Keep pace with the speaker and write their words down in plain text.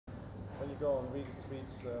go on Greek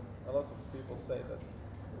streets, a lot of people say that,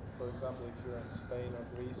 for example, if you're in Spain or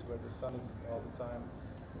Greece where the sun is all the time,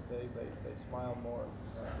 they smile more.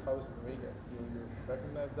 How is it in Riga? You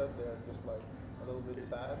recognize that? They're just like a little bit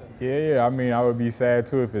sad? Yeah. I mean, I would be sad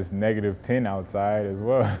too if it's -10 outside as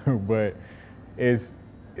well. But it's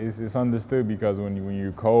understood because when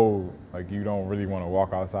you're cold, like you don't really want to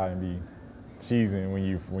walk outside and be cheesing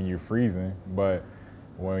when you're freezing. But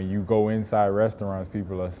when you go inside restaurants,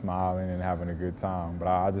 people are smiling and having a good time. But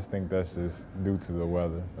I just think that's just due to the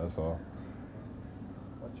weather. That's all.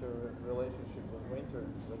 What's your relationship with winter?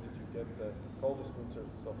 Where did you get the coldest winter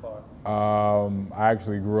so far? I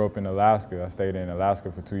actually grew up in Alaska. I stayed in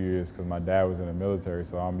Alaska for 2 years because my dad was in the military,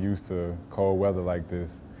 so I'm used to cold weather like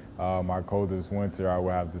this. My coldest winter, I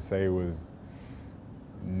would have to say, was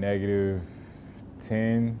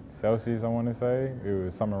 -10 Celsius, I want to say. It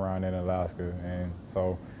was somewhere around in Alaska, and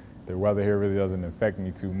so the weather here really doesn't affect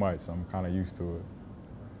me too much. I'm kind of used to it.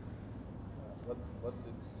 What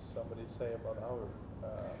did somebody say about our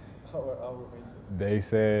winter? They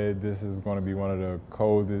said this is going to be one of the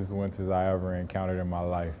coldest winters I ever encountered in my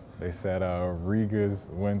life. They said Riga's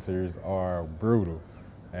winters are brutal.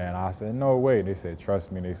 And I said, no way. They said, trust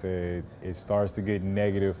me. They said it starts to get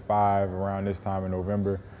 -5 around this time in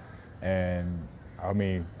November. And I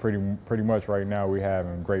mean, pretty much right now we're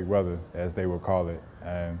having great weather, as they would call it.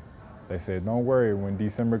 And they said, don't worry, when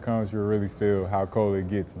December comes, you'll really feel how cold it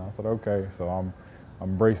gets. And I said, okay. So I'm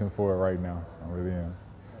bracing for it right now. I really am.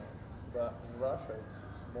 But in Russia,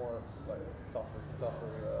 it's more like tougher.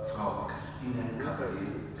 So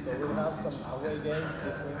we'll have some away games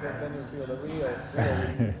this winter, then you feel the real.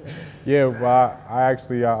 Yeah, well,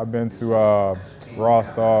 I've been to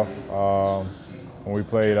Rostov when we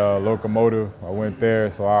played Lokomotiv. I went there,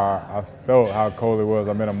 so I felt how cold it was.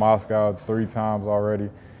 I've been to Moscow 3 times already,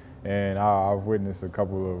 and I've witnessed a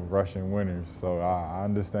couple of Russian winters, so I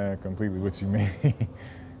understand completely what you mean.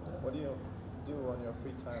 What do you do on your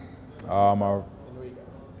free time in Riga?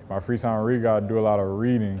 My free time in Riga, I do a lot of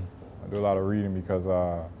reading. Because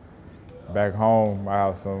back home I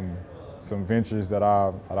have some ventures that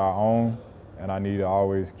I own, and I need to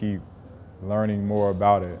always keep learning more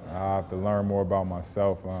about it. I have to learn more about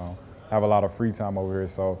myself. I have a lot of free time over here,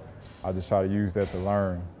 so I just try to use that to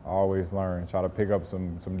learn. I always learn. Try to pick up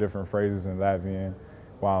some different phrases in Latvian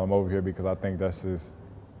while I'm over here, because I think that's just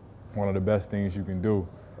one of the best things you can do.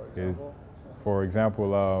 For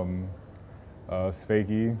example,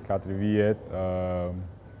 sveiki, vefieti,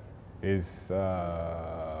 is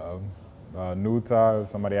nuta. If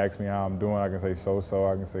somebody asks me how I'm doing, I can say so-so.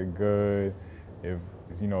 I can say good. If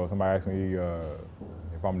somebody asks me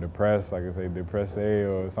if I'm depressed, I can say depresse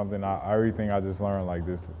or something. Everything I just learn like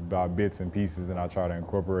this by bits and pieces, and I try to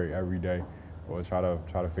incorporate every day, or try to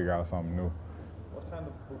figure out something new. What kind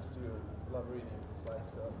of books do you love reading? It's like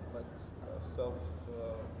self,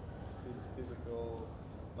 physical,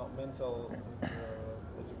 not mental,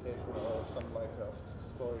 educational, or something like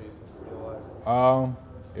stories of real life.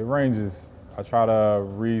 It ranges. I try to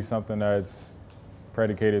read something that's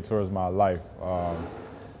predicated towards my life.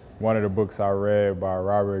 One of the books I read by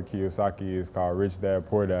Robert Kiyosaki is called Rich Dad,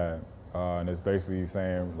 Poor Dad. And it's basically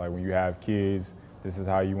saying, like, when you have kids, this is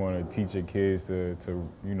how you want to teach your kids to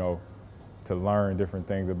learn different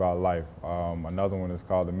things about life. Another one is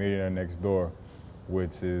called The Millionaire Next Door,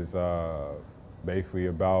 which is basically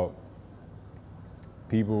about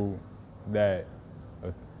people that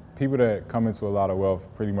come into a lot of wealth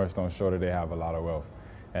pretty much don't show that they have a lot of wealth.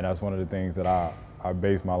 And that's one of the things that I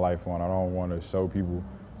base my life on. I don't want to show people,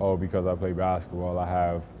 oh, because I play basketball, I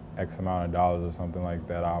have X amount of dollars or something like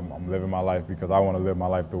that. I'm living my life because I want to live my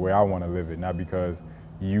life the way I want to live it, not because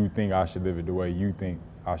you think I should live it the way you think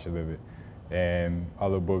I should live it. And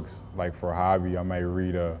other books, like for a hobby, I may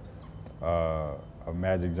read a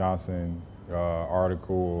Magic Johnson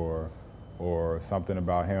article or something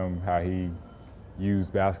about him, how he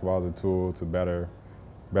used basketball as a tool to better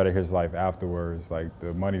his life afterwards. Like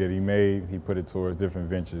the money that he made, he put it towards different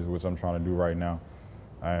ventures, which I'm trying to do right now.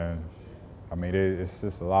 And I mean, it's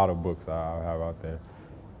just a lot of books I have out there.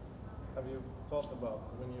 Have you thought about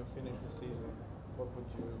when you finish the season, what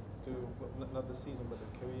would you do? Not the season, but the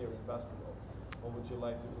career in basketball. What would you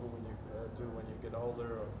like to do when you get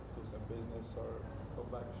older, or do some business, or go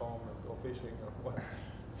back home and go fishing, or what?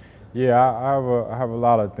 Yeah, I have a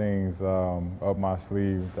lot of things up my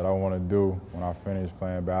sleeve that I want to do when I finish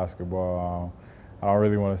playing basketball. I don't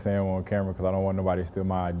really want to say them on camera because I don't want nobody to steal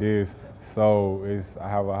my ideas. So I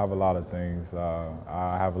have a lot of things.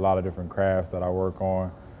 I have a lot of different crafts that I work on.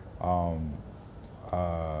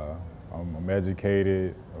 I'm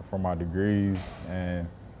educated for my degrees, and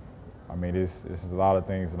I mean, it's a lot of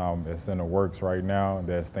things that's in the works right now.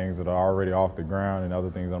 There's things that are already off the ground and other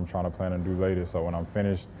things I'm trying to plan to do later. So when I'm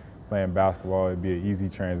finished playing basketball, it'd be an easy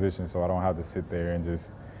transition so I don't have to sit there and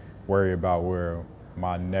just worry about where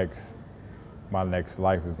my next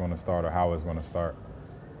life is going to start or how it's going to start.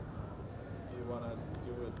 Do you want to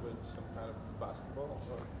do it with some kind of basketball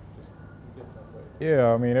or just a different way?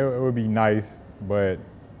 Yeah, I mean, it would be nice, but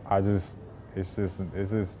it's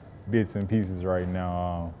just bits and pieces right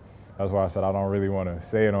now. That's why I said I don't really want to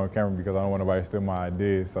say it on camera because I don't want nobody to steal my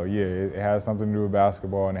ideas. So yeah, it has something to do with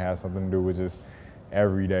basketball and it has something to do with just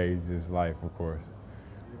everyday just life, of course. Do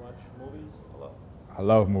you watch movies a lot? I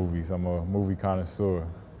love movies. I'm a movie connoisseur.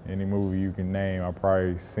 Any movie you can name, I've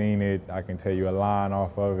probably seen it. I can tell you a line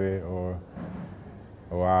off of it, or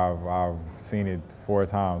I've seen it 4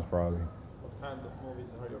 times probably. What kind of movies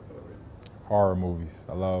are your favorite? Horror movies.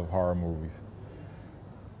 I love horror movies.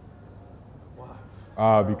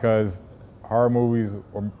 Why? Because horror movies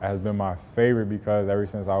has been my favorite because ever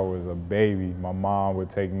since I was a baby, my mom would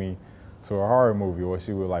take me to a horror movie, or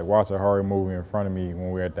she would like watch a horror movie in front of me when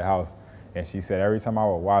we were at the house. And she said every time I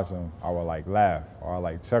would watch them, I would like laugh or I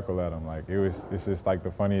like chuckle at them. Like it's just like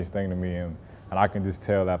the funniest thing to me. And I can just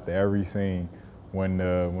tell after every scene when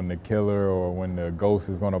the killer or when the ghost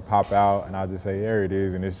is gonna pop out, and I just say, there it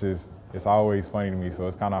is. And it's always funny to me. So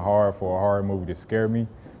it's kind of hard for a horror movie to scare me.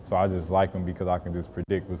 So I just like them because I can just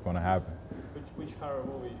predict what's gonna happen. Which horror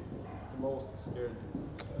movie the most scared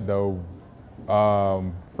you?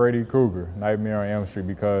 Freddy Krueger, Nightmare on Elm Street,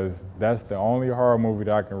 because that's the only horror movie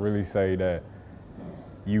that I can really say that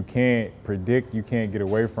you can't predict, you can't get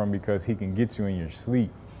away from, because he can get you in your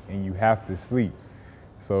sleep and you have to sleep.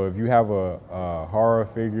 So if you have a horror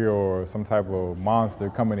figure or some type of monster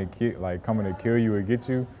coming to kill you or get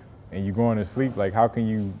you, and you're going to sleep, like how can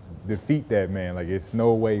you defeat that man? Like it's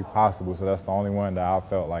no way possible. So that's the only one that I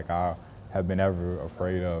felt like I have been ever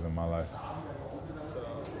afraid of in my life. So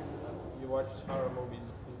you watch horror movies.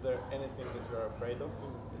 Is there anything that you're afraid of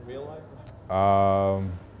in real life?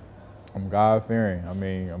 I'm God-fearing. I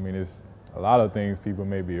mean, it's a lot of things people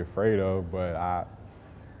may be afraid of, but I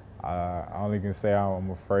only can say I'm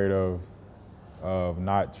afraid of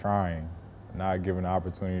not trying, not given the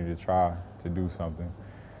opportunity to try to do something.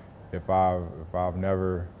 If I've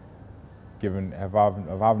never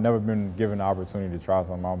been given the opportunity to try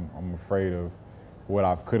something, I'm afraid of what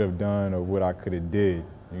I could have done or what I could have did,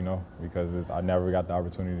 you know, because I never got the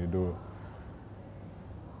opportunity to do it.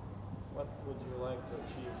 What would you like to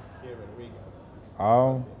achieve here in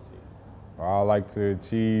Riga? I like to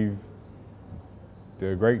achieve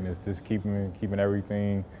the greatness, just keeping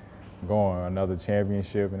everything going. Another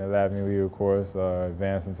championship in the Latvian League, of course,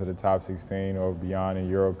 advancing to the top 16 or beyond in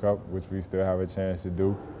Euro Cup, which we still have a chance to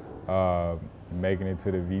do. Making it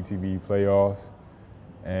to the VTB playoffs,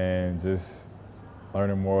 and just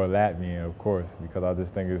learning more Latvian, of course, because I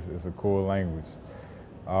just think it's a cool language.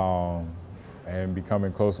 And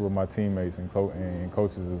becoming closer with my teammates and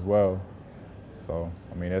coaches as well. So,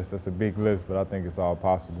 I mean, that's a big list, but I think it's all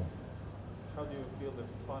possible. How do you feel the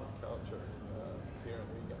fun culture here in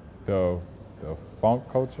Riga? The funk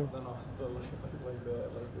culture? No, like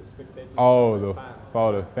the spectators. Oh,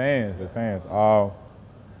 the fans.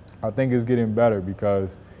 I think it's getting better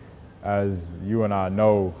because, as you and I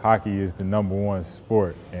know, hockey is the #1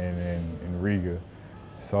 sport in Riga.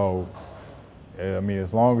 So, I mean,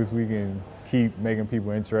 as long as we can keep making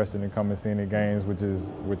people interested in coming and seeing the games, which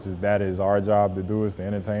is our job to do, is to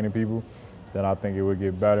entertain the people, then I think it would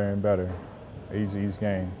get better and better each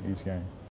game.